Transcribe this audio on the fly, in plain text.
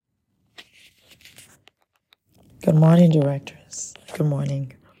Good morning, directors. Good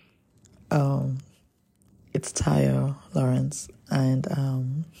morning. It's Tayo Lawrence, and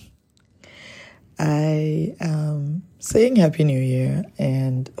I am saying Happy New Year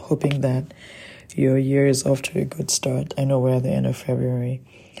and hoping that your year is off to a good start. I know we're at the end of February.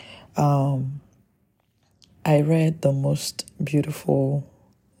 I read the most beautiful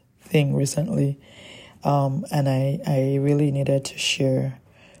thing recently, and I really needed to share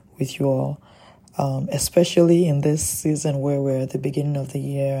with you all. Especially in this season where we're at the beginning of the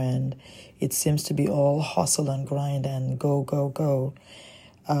year and it seems to be all hustle and grind and go, go, go.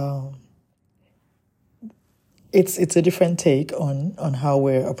 It's a different take on how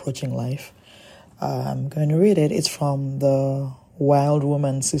we're approaching life. I'm going to read it. It's from the Wild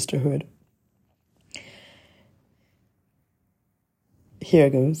Woman Sisterhood. Here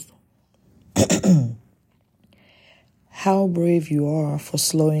goes. How brave you are for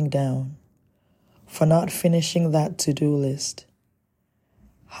slowing down, for not finishing that to-do list.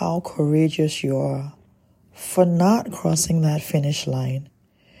 How courageous you are for not crossing that finish line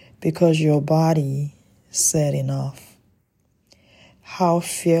because your body said enough. How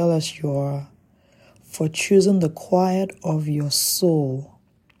fearless you are for choosing the quiet of your soul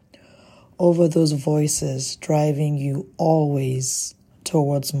over those voices driving you always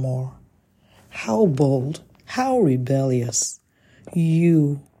towards more. How bold, how rebellious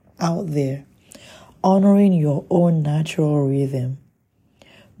you out there, honoring your own natural rhythm,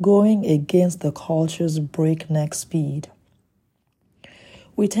 going against the culture's breakneck speed.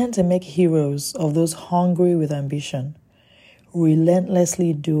 We tend to make heroes of those hungry with ambition,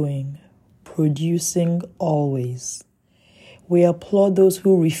 relentlessly doing, producing always. We applaud those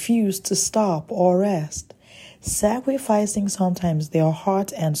who refuse to stop or rest, sacrificing sometimes their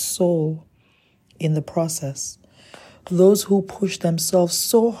heart and soul in the process. Those who push themselves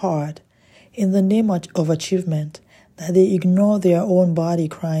so hard in the name of achievement that they ignore their own body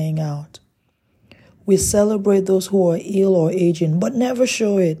crying out. We celebrate those who are ill or aging, but never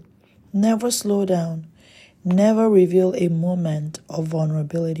show it, never slow down, never reveal a moment of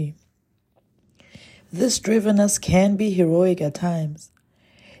vulnerability. This drivenness can be heroic at times.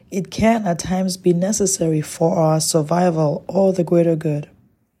 It can at times be necessary for our survival or the greater good.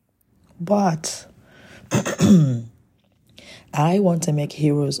 But I want to make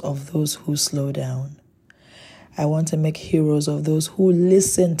heroes of those who slow down. I want to make heroes of those who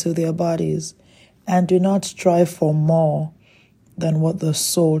listen to their bodies and do not strive for more than what the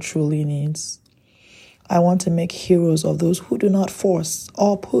soul truly needs. I want to make heroes of those who do not force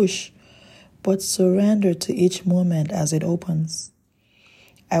or push, but surrender to each moment as it opens.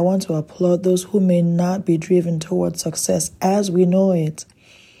 I want to applaud those who may not be driven towards success as we know it,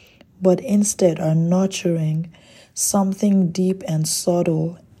 but instead are nurturing something deep and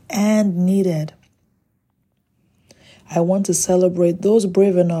subtle and needed. I want to celebrate those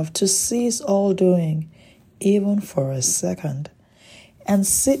brave enough to cease all doing, even for a second, and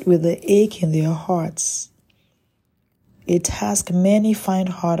sit with the ache in their hearts, a task many find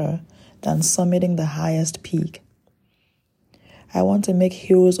harder than summiting the highest peak. I want to make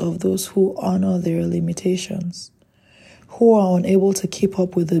heroes of those who honor their limitations, who are unable to keep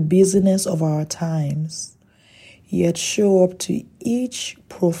up with the busyness of our times, yet show up to each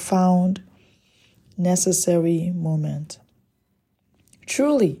profound, necessary moment.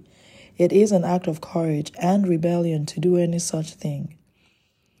 Truly, it is an act of courage and rebellion to do any such thing.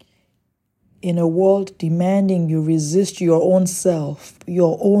 In a world demanding you resist your own self,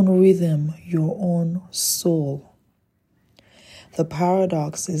 your own rhythm, your own soul. The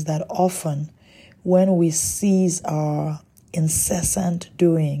paradox is that often when we cease our incessant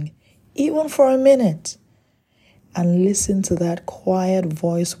doing, even for a minute, and listen to that quiet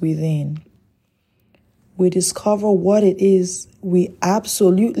voice within, we discover what it is we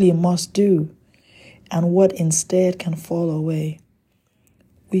absolutely must do and what instead can fall away.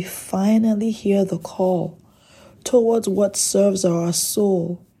 We finally hear the call towards what serves our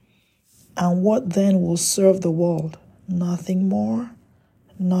soul and what then will serve the world. Nothing more,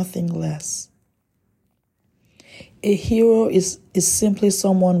 nothing less. A hero is simply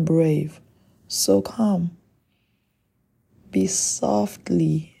someone brave. So come. Be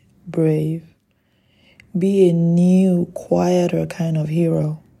softly brave. Be a new, quieter kind of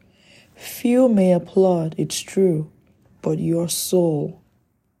hero. Few may applaud, it's true, but your soul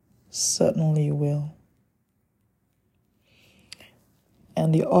certainly will.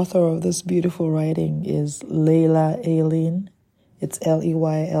 And the author of this beautiful writing is Layla Aylin. It's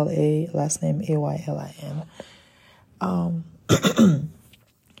Leyla, last name Aylin.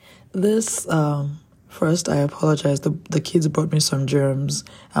 This First, I apologize. The kids brought me some germs.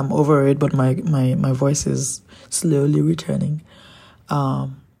 I'm over it, but my voice is slowly returning. But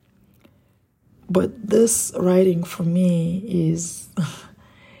this writing for me is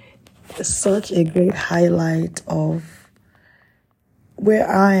such a great highlight of where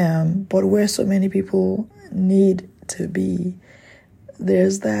I am, but where so many people need to be.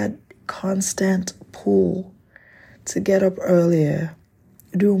 There's that constant pull to get up earlier,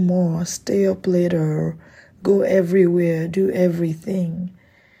 do more, stay up later, go everywhere, do everything.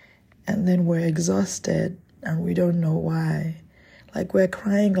 And then we're exhausted and we don't know why. Like we're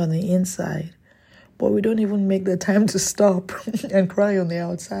crying on the inside, but we don't even make the time to stop and cry on the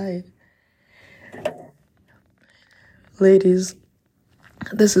outside. Ladies,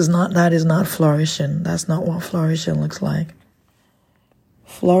 that is not flourishing. That's not what flourishing looks like.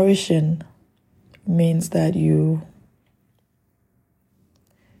 Flourishing means that you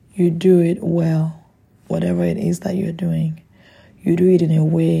do it well, whatever it is that you're doing. You do it in a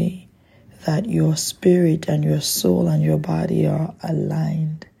way that your spirit and your soul and your body are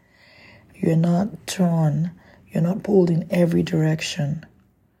aligned. You're not torn. You're not pulled in every direction.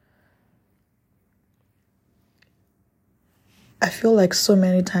 I feel like so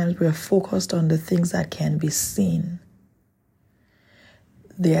many times we're focused on the things that can be seen,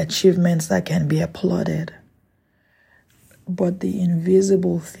 the achievements that can be applauded. But the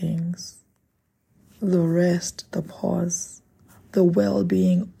invisible things, the rest, the pause, the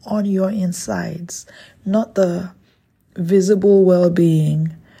well-being on your insides, not the visible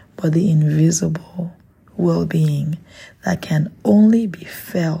well-being, but the invisible well-being that can only be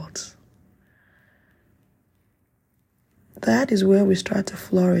felt. That is where we start to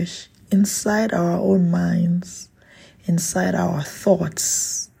flourish, inside our own minds, inside our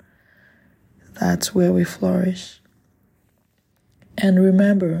thoughts. That's where we flourish. And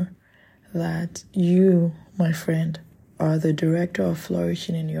remember that you, my friend, are the director of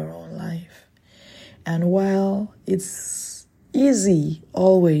flourishing in your own life. And while it's easy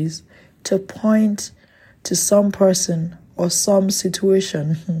always to point to some person or some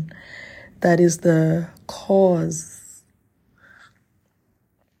situation that is the cause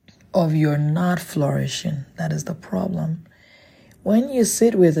of your not flourishing, that is the problem. When you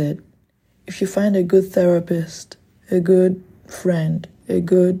sit with it, if you find a good therapist, a good friend, a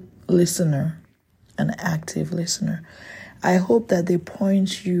good listener, an active listener, I hope that they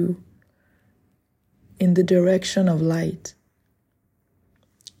point you in the direction of light,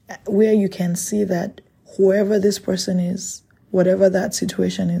 where you can see that whoever this person is, whatever that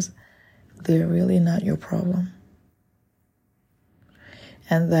situation is, they're really not your problem.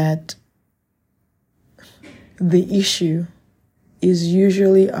 And that the issue is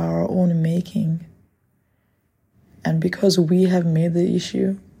usually our own making. And because we have made the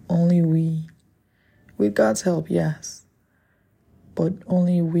issue, only we, with God's help, yes, but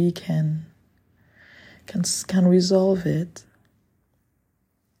only we can resolve it.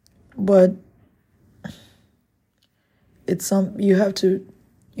 But you have to,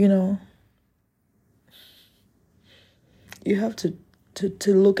 you have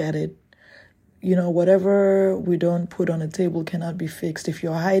to look at it. Whatever we don't put on the table cannot be fixed. If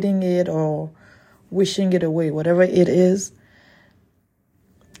you're hiding it or wishing it away, whatever it is,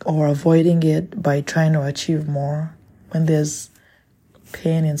 or avoiding it by trying to achieve more when there's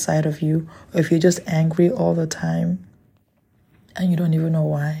pain inside of you, or if you're just angry all the time and you don't even know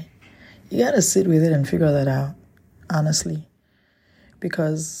why, you gotta sit with it and figure that out, honestly.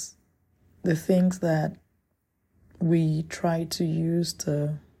 Because the things that we try to use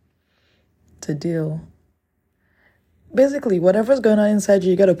to deal, basically whatever's going on inside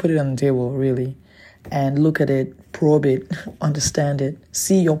you gotta put it on the table, really, and look at it, probe it, understand it,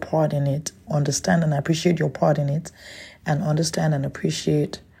 see your part in it, understand and appreciate your part in it, and understand and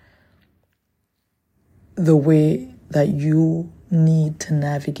appreciate the way that you need to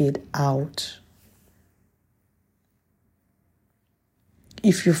navigate out.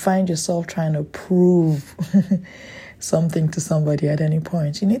 If you find yourself trying to prove something to somebody at any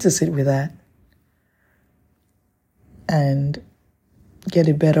point, you need to sit with that and get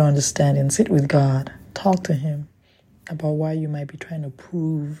a better understanding. Sit with God. Talk to Him about why you might be trying to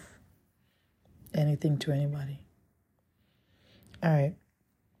prove anything to anybody. All right.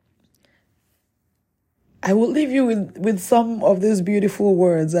 I will leave you with some of these beautiful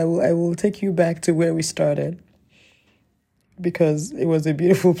words. I will take you back to where we started, because it was a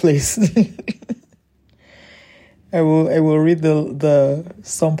beautiful place. I will read the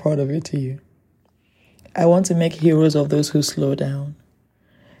some part of it to you. I want to make heroes of those who slow down.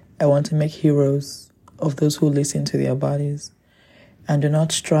 I want to make heroes of those who listen to their bodies. and do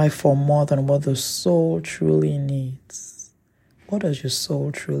not strive for more than what the soul truly needs. What does your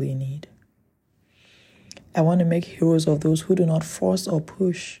soul truly need? I want to make heroes of those who do not force or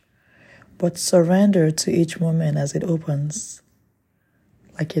push, but surrender to each moment as it opens,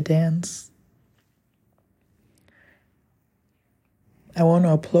 like a dance. I want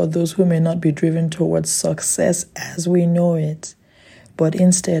to applaud those who may not be driven towards success as we know it, but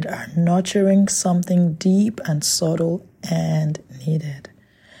instead are nurturing something deep and subtle and needed.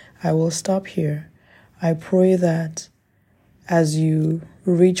 I will stop here. I pray that as you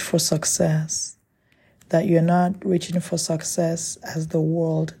reach for success, that you're not reaching for success as the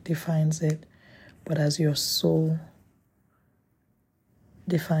world defines it, but as your soul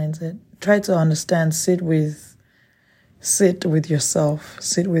defines it. Try to understand, sit with yourself,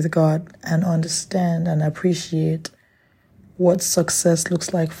 sit with God, and understand and appreciate what success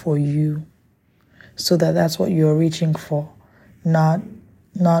looks like for you, so that that's what you're reaching for, not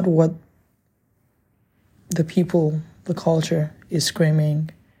what the people, the culture is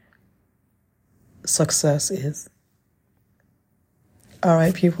screaming success is. All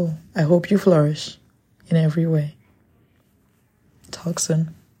right, people, I hope you flourish in every way. Talk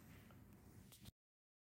soon.